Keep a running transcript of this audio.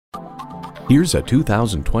Here's a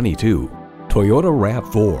 2022 Toyota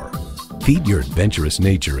RAV4. Feed your adventurous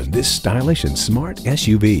nature in this stylish and smart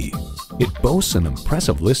SUV. It boasts an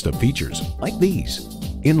impressive list of features like these: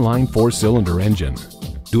 inline 4-cylinder engine,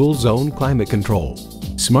 dual zone climate control,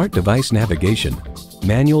 smart device navigation,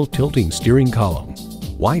 manual tilting steering column,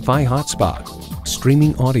 Wi-Fi hotspot,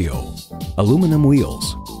 streaming audio, aluminum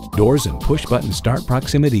wheels, doors and push-button start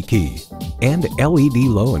proximity key, and LED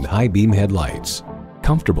low and high beam headlights.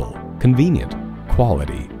 Comfortable, convenient,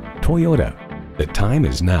 quality. Toyota. The time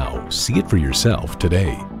is now. See it for yourself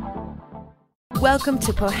today. Welcome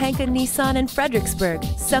to Pohanka Nissan in Fredericksburg.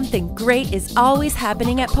 Something great is always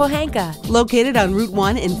happening at Pohanka. Located on Route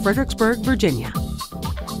 1 in Fredericksburg, Virginia.